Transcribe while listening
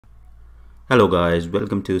Hello guys,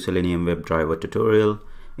 welcome to Selenium Webdriver tutorial.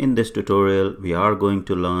 In this tutorial, we are going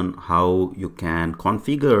to learn how you can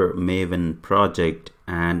configure Maven project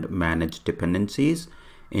and manage dependencies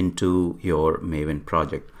into your Maven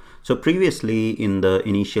project. So previously in the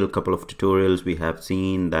initial couple of tutorials, we have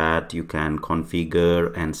seen that you can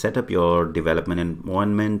configure and set up your development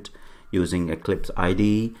environment using Eclipse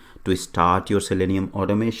IDE to start your Selenium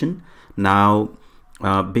automation. Now,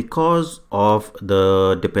 because of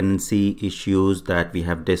the dependency issues that we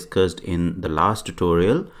have discussed in the last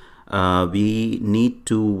tutorial, we need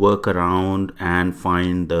to work around and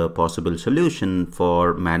find the possible solution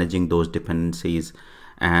for managing those dependencies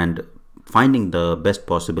and finding the best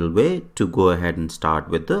possible way to go ahead and start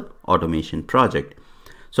with the automation project.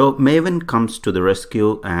 So Maven comes to the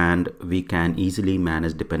rescue and we can easily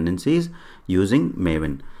manage dependencies using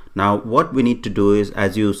Maven. Now what we need to do is,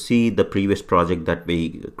 as you see the previous project that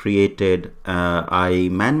we created, I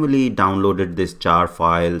manually downloaded this jar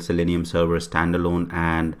file, Selenium Server standalone,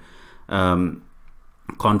 and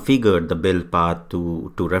configured the build path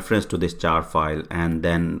to reference to this jar file, and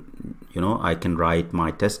then I can write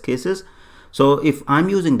my test cases. So if I'm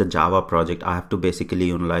using the Java project, I have to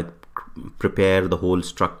basically prepare the whole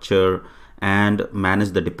structure and manage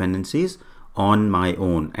the dependencies on my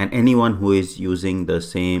own, and anyone who is using the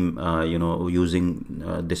same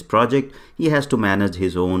this project, he has to manage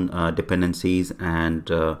his own dependencies,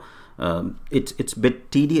 and it's a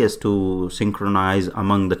bit tedious to synchronize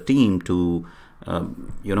among the team to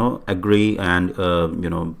agree and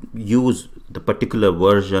use the particular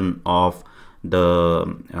version of the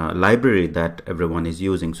library that everyone is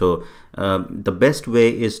using. So the best way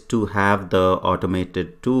is to have the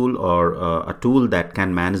automated tool or a tool that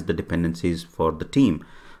can manage the dependencies for the team.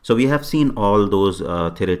 So we have seen all those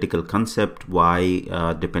theoretical concepts why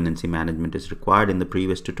dependency management is required in the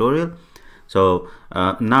previous tutorial. So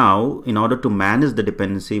now, in order to manage the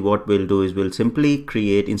dependency, what we'll do is we'll simply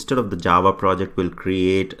create, instead of the Java project, we'll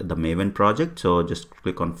create the Maven project. So just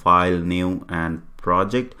click on File, New, and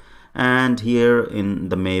Project. And here in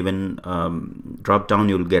the Maven drop down,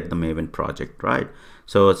 you'll get the Maven project, right?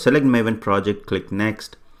 So select Maven project, click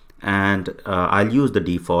Next, and I'll use the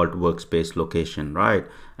default workspace location, right?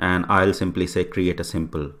 And I'll simply say create a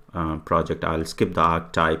simple project. I'll skip the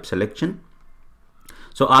archetype selection.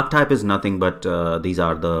 So archetype is nothing but these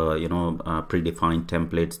are the predefined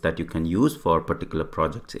templates that you can use for particular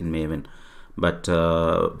projects in Maven. But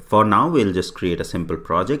for now, we'll just create a simple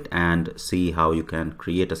project and see how you can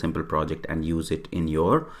create a simple project and use it in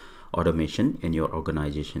your automation in your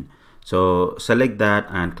organization. So select that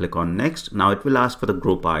and click on Next. Now it will ask for the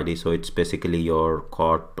group ID. So it's basically your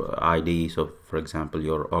corp ID. So for example,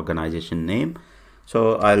 your organization name.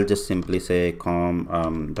 So I'll just simply say com.rcv.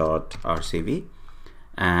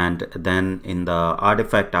 And then in the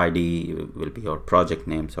artifact ID will be your project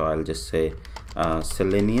name. So I'll just say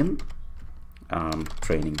Selenium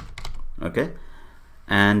training. Okay,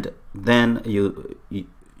 and then you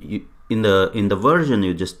in the version,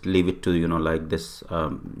 you just leave it to like this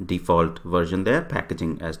default version there,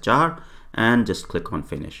 packaging as jar, and just click on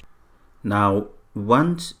finish. Now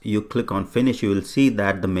once you click on finish, you will see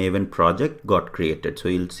that the Maven project got created. So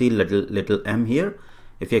you'll see little m here.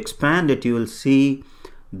 If you expand it, you will see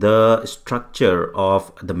the structure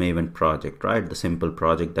of the Maven project, right? The simple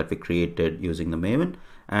project that we created using the Maven,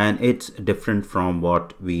 and it's different from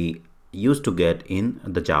what we used to get in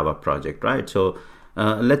the Java project, right? So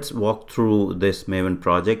let's walk through this Maven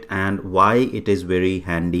project and why it is very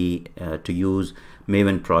handy to use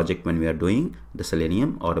Maven project when we are doing the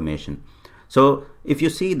Selenium automation. So if you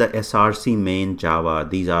see the src main Java,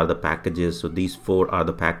 these are the packages. So these four are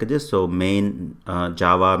the packages. So main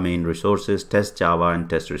Java, main resources, test Java, and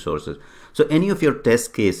test resources. So any of your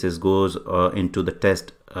test cases goes into the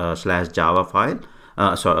test /Java file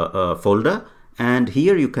folder, and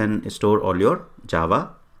here you can store all your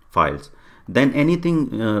Java files. Then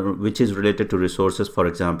anything which is related to resources, for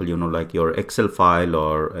example, like your Excel file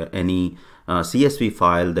or any CSV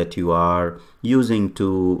file that you are using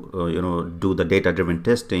to do the data-driven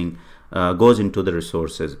testing, goes into the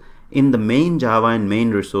resources. In the main Java and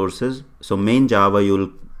main resources, so main Java,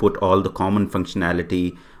 you'll put all the common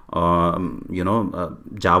functionality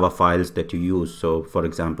Java files that you use. So for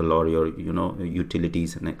example, or your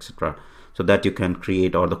utilities and etc. So that you can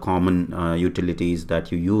create all the common utilities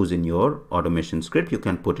that you use in your automation script, you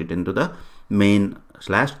can put it into the main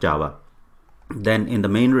 /Java. Then in the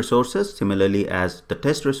main resources, similarly as the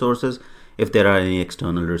test resources, if there are any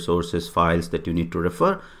external resources files that you need to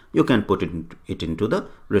refer, you can put it into the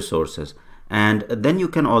resources. And then you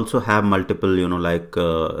can also have multiple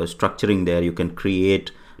structuring there. You can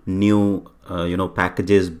create new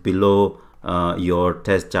packages below your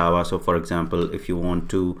test Java. So for example, if you want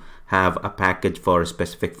to have a package for a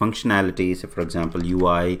specific functionality, so for example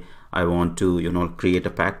UI, I want to create a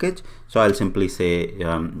package, so I'll simply say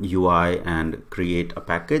UI and create a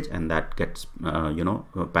package, and that gets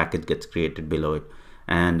a package gets created below it,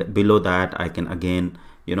 and below that I can again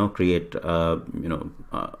create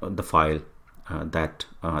the file that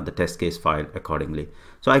the test case file accordingly.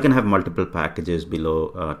 So I can have multiple packages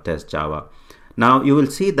below test Java. Now you will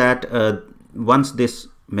see that once this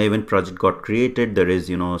Maven project got created, there is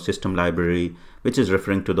system library which is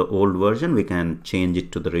referring to the old version. We can change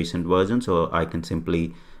it to the recent version, so I can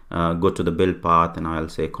simply go to the build path and I'll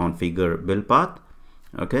say configure build path,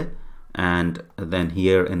 okay, and then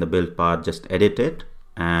here in the build path just edit it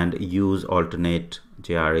and use alternate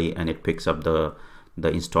JRE, and it picks up the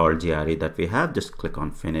installed JRE that we have. Just click on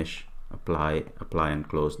finish, apply and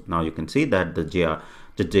close. Now you can see that the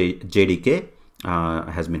JDK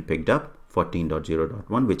has been picked up,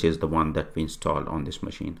 14.0.1, which is the one that we installed on this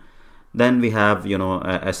machine. Then we have a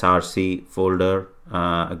src folder.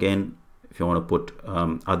 Again, if you want to put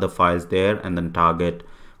other files there, and then target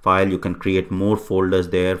file, you can create more folders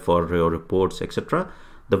there for your reports, etc.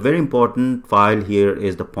 The very important file here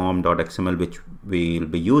is the POM.xml, which we will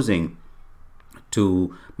be using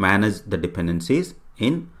to manage the dependencies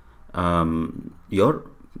in your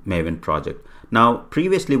Maven project. Now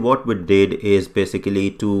previously what we did is basically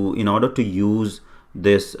in order to use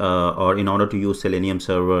this or in order to use Selenium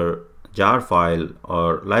server jar file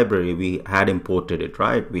or library, we had imported it,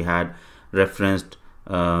 right? We had referenced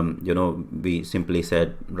we simply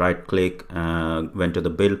said right click, went to the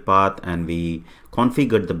build path, and we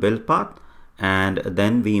configured the build path, and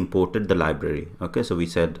then we imported the library. Okay, so we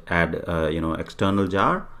said add external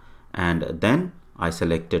jar, and then I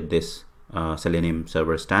selected this Selenium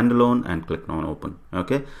server standalone and clicked on open.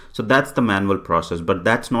 Okay, so that's the manual process, but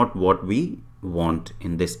that's not what we want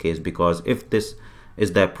in this case, because if this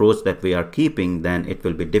is the approach that we are keeping, then it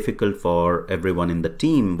will be difficult for everyone in the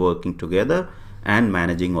team working together and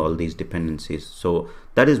managing all these dependencies. So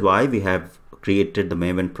that is why we have created the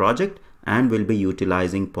Maven project and will be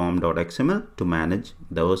utilizing POM.xml to manage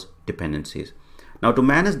those dependencies. Now to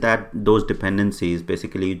manage those dependencies,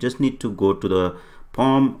 basically you just need to go to the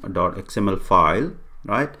POM.xml file,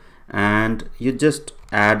 right, and you just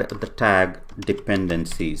add the tag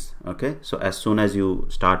dependencies. Okay, so as soon as you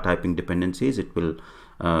start typing dependencies, it will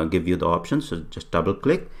give you the options. So just double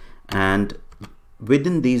click, and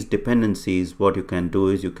within these dependencies, what you can do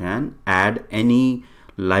is you can add any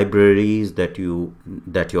libraries that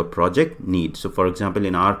your project needs. So for example,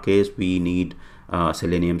 in our case, we need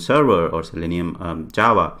Selenium server or Selenium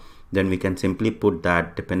Java. Then we can simply put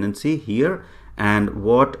that dependency here, and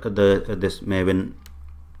what this Maven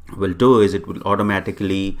will do is it will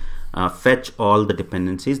automatically fetch all the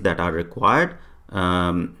dependencies that are required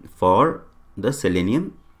for the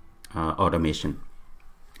Selenium automation.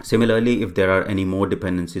 Similarly, if there are any more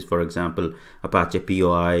dependencies, for example Apache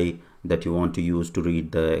POI that you want to use to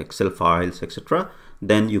read the Excel files, etc.,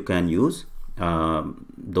 then you can use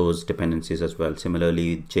those dependencies as well.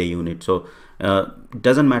 Similarly JUnit. So it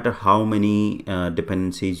doesn't matter how many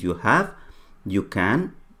dependencies you have, you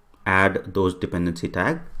can add those dependency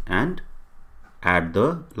tag and add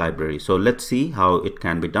the library. So let's see how it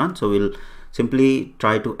can be done. So we'll simply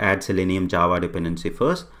try to add Selenium Java dependency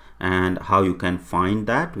first, and how you can find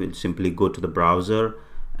that, we'll simply go to the browser,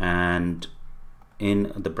 and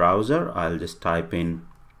in the browser I'll just type in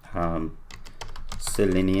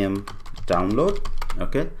Selenium download.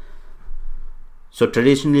 Okay, so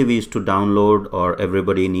traditionally we used to download, or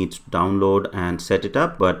everybody needs to download and set it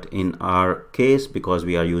up, but in our case, because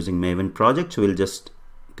we are using Maven project, so we'll just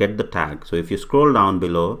get the tag. So if you scroll down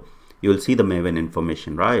below, you will see the Maven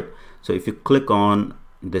information, right? So if you click on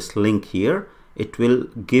this link here, it will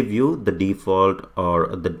give you the default or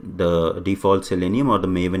the default Selenium or the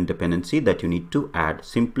Maven dependency that you need to add.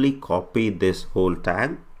 Simply copy this whole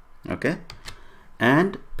tag, okay,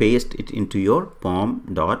 and paste it into your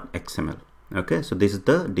POM.xml. Okay, so this is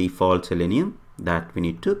the default Selenium that we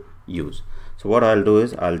need to use. So what I'll do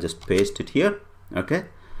is I'll just paste it here, okay,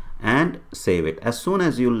 and save it. As soon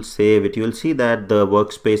as you'll save it, you'll see that the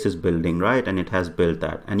workspace is building, right, and it has built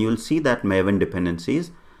that, and you'll see that Maven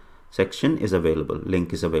dependencies section is available,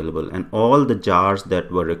 link is available, and all the jars that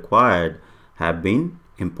were required have been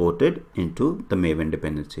imported into the Maven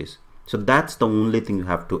dependencies. So that's the only thing you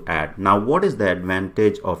have to add. Now what is the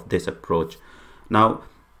advantage of this approach? Now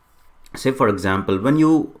say for example, when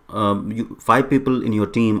you 5 people in your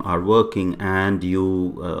team are working, and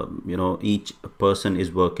each person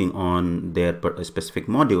is working on their specific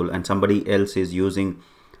module, and somebody else is using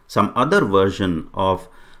some other version of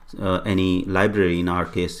any library, in our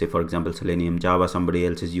case, say for example Selenium Java, somebody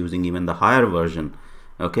else is using even the higher version,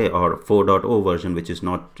 okay, or 4.0 version, which is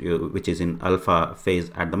not which is in alpha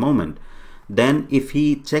phase at the moment, then if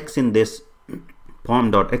he checks in this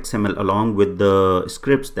POM.xml along with the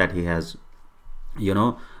scripts that he has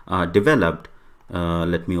developed,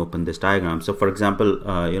 let me open this diagram. So for example,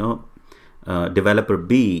 developer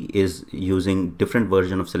B is using different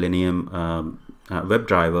version of Selenium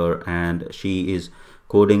WebDriver, and she is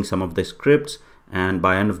coding some of the scripts, and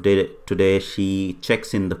by end of day today she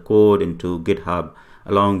checks in the code into GitHub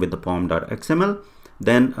along with the POM.xml.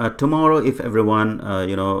 Then tomorrow, if everyone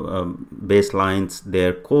baselines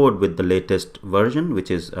their code with the latest version, which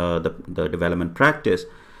is the development practice,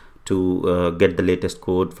 to get the latest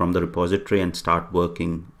code from the repository and start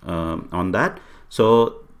working on that.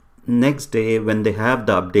 So next day, when they have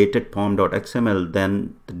the updated POM.xml,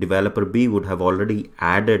 then the developer B would have already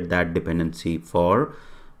added that dependency for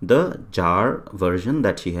the jar version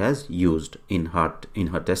that she has used in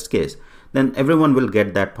her test case. Then everyone will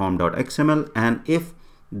get that POM.xml, and if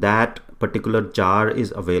that particular jar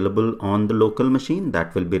is available on the local machine,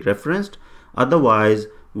 that will be referenced. Otherwise,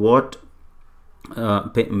 what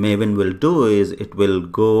Maven will do is it will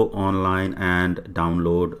go online and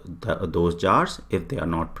download those jars if they are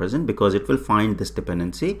not present, because it will find this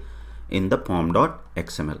dependency in the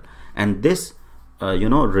POM.xml, and this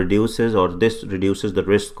reduces the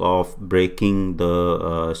risk of breaking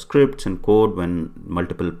the scripts and code when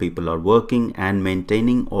multiple people are working and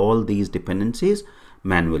maintaining all these dependencies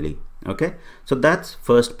manually. Okay, so that's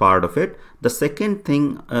first part of it. The second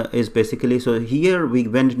thing is basically, so here we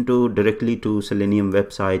went into directly to Selenium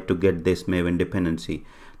website to get this Maven dependency.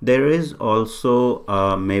 There is also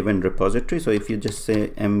a Maven repository. So if you just say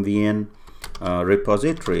mvn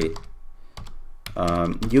repository,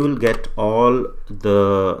 you will get all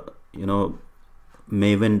the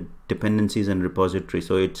Maven dependencies and repository.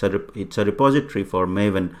 So it's a repository for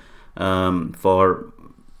Maven for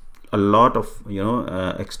a lot of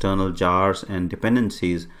external jars and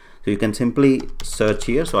dependencies. So you can simply search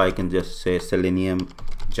here. So I can just say Selenium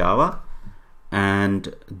Java,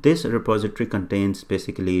 and this repository contains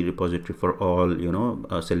basically repository for all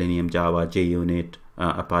Selenium Java, JUnit,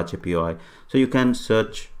 Apache POI. So you can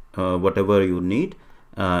search whatever you need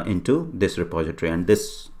into this repository, and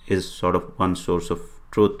this is sort of one source of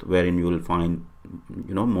truth wherein you will find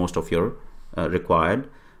most of your required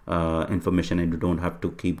information, and you don't have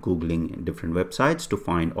to keep googling different websites to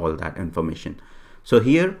find all that information. So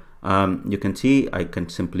here you can see I can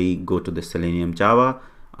simply go to the Selenium Java,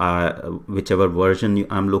 whichever version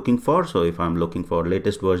I'm looking for. So if I'm looking for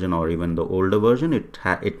latest version or even the older version,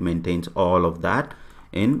 it maintains all of that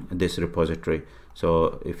in this repository.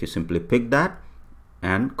 So if you simply pick that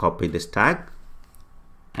and copy this tag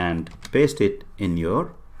and paste it in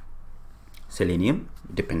your Selenium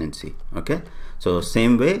dependency. Okay, so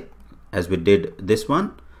same way as we did this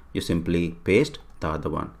one, you simply paste the other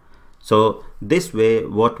one. So this way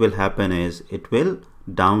what will happen is it will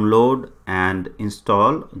download and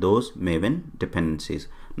install those Maven dependencies.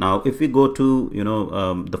 Now if we go to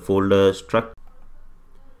the folder struct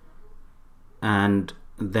and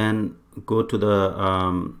then go to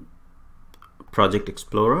the project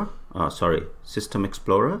explorer, system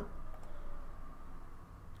explorer,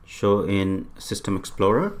 show in system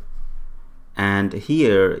explorer, and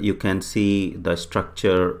here you can see the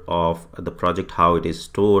structure of the project, how it is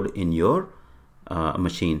stored in your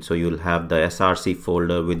machine. So you'll have the src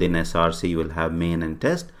folder. Within src you will have main and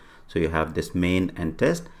test. So you have this main and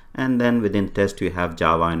test, and then within test you have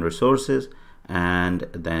Java and resources, and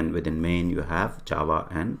then within main you have Java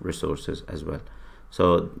and resources as well.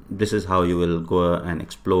 So this is how you will go and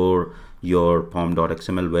explore your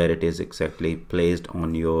POM.xml, where it is exactly placed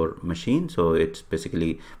on your machine. So it's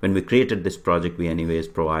basically, when we created this project, we anyways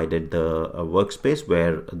provided the workspace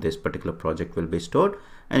where this particular project will be stored,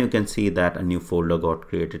 and you can see that a new folder got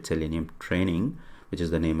created, Selenium Training, which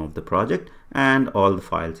is the name of the project, and all the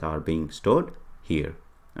files are being stored here.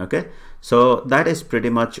 Okay, so that is pretty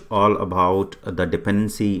much all about the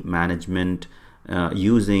dependency management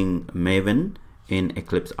using Maven in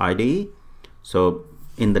Eclipse IDE. So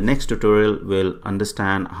in the next tutorial we'll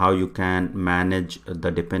understand how you can manage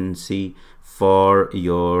the dependency for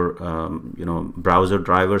your browser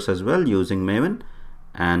drivers as well using Maven,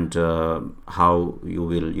 and how you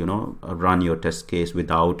will run your test case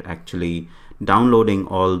without actually downloading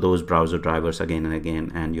all those browser drivers again and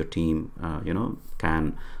again, and your team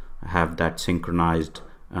can have that synchronized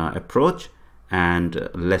approach and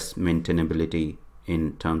less maintainability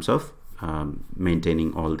in terms of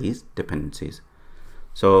maintaining all these dependencies.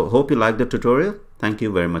 So hope you liked the tutorial. Thank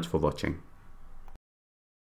you very much for watching.